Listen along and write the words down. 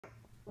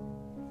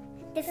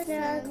The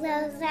snow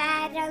glows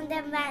out on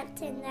the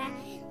mountain,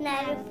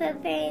 not a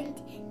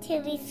footprint to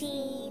be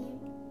seen.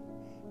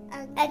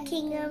 A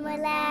kingdom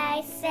of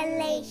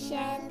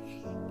isolation,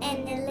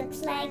 and it looks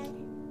like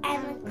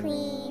I'm a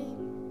queen.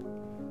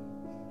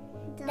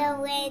 The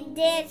wind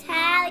is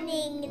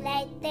howling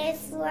like this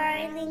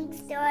swirling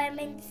storm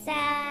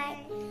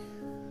inside.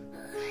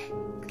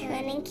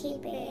 Couldn't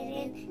keep it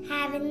in,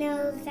 heaven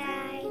knows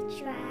I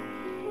tried.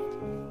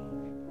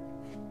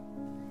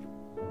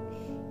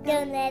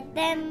 Don't let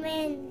them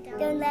in,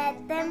 don't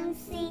let them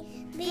see.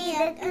 Be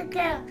a good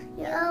girl,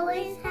 you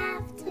always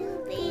have to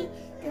be.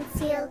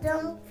 Conceal,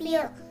 don't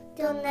feel,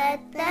 don't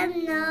let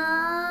them know.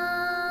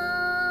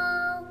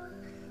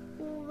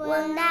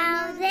 Well,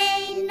 now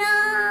they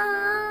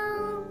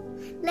know.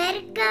 Let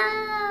it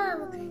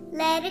go,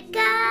 let it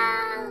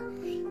go.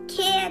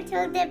 Can't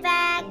hold it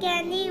back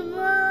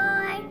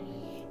anymore.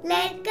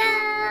 Let it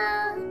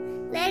go,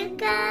 let it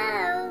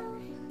go.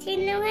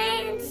 Turn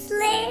away and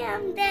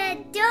slam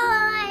the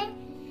door.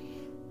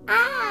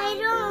 I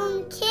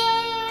don't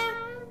care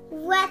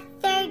what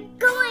they're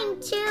going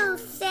to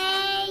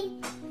say.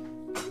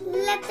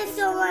 Let the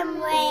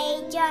storm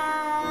rage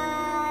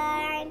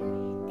on.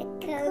 The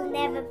cold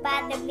never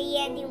bothered me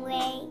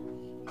anyway.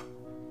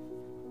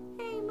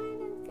 Hey,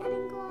 mine is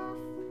gonna go off.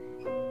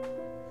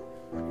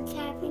 What's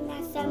happening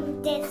at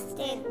some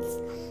distance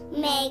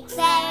makes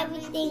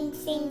everything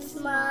seem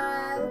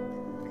small.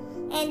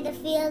 And the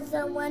feels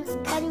that once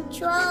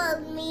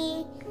controlled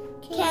me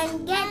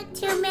can't get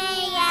to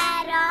me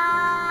at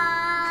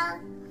all.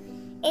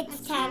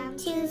 It's time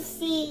to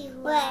see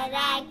what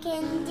I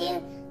can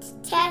do to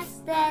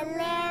test the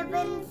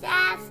living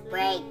as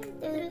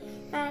breakthrough.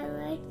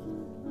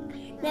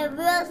 The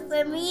rules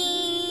for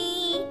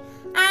me,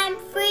 I'm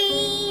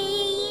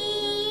free.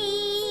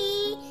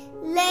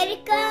 Let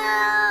it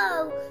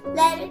go,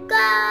 let it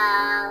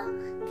go.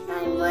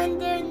 I'm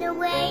wandering the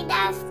way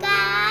the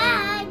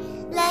sky.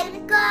 Let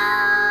it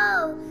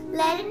go,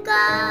 let it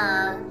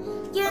go.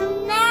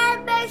 You'll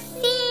never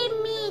see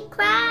me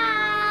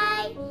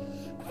cry.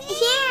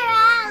 Here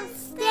I'll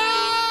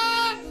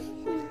stay,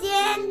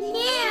 then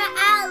here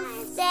I'll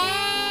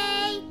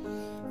stay.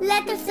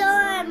 Let the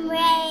storm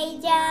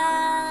rage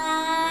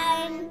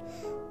on.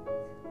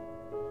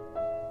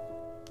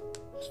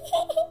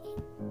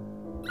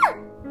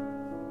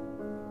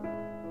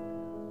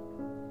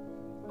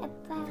 If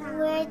I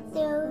were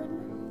thrown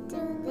to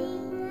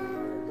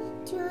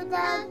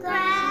the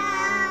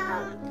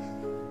ground,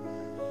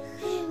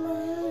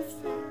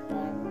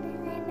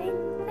 I'm in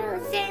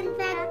frozen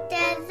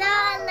factors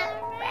all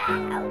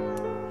around.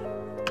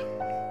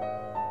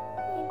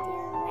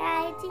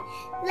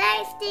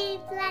 Life's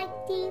deep like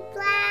deep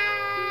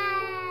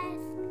glass.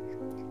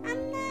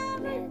 I'm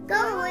never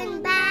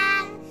going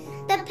back.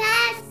 The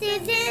past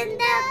is in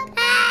the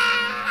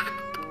past.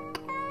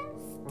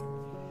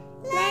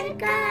 Let it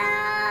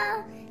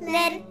go,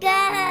 let it go.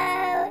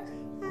 I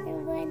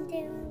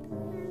wonder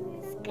where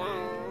it's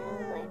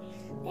going.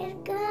 Let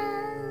it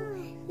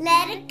go,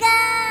 let it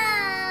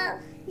go.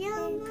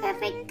 Young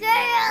perfect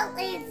girl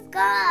is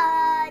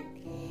gone.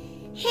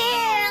 Here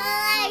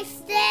I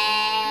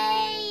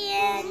stay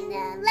in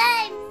the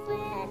life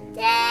of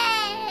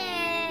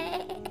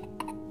day.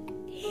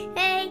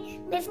 Hey,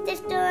 lift the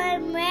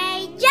storm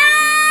rage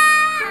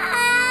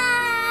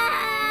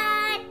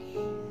on.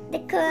 The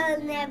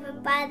cold never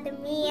bothered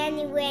me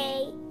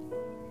anyway.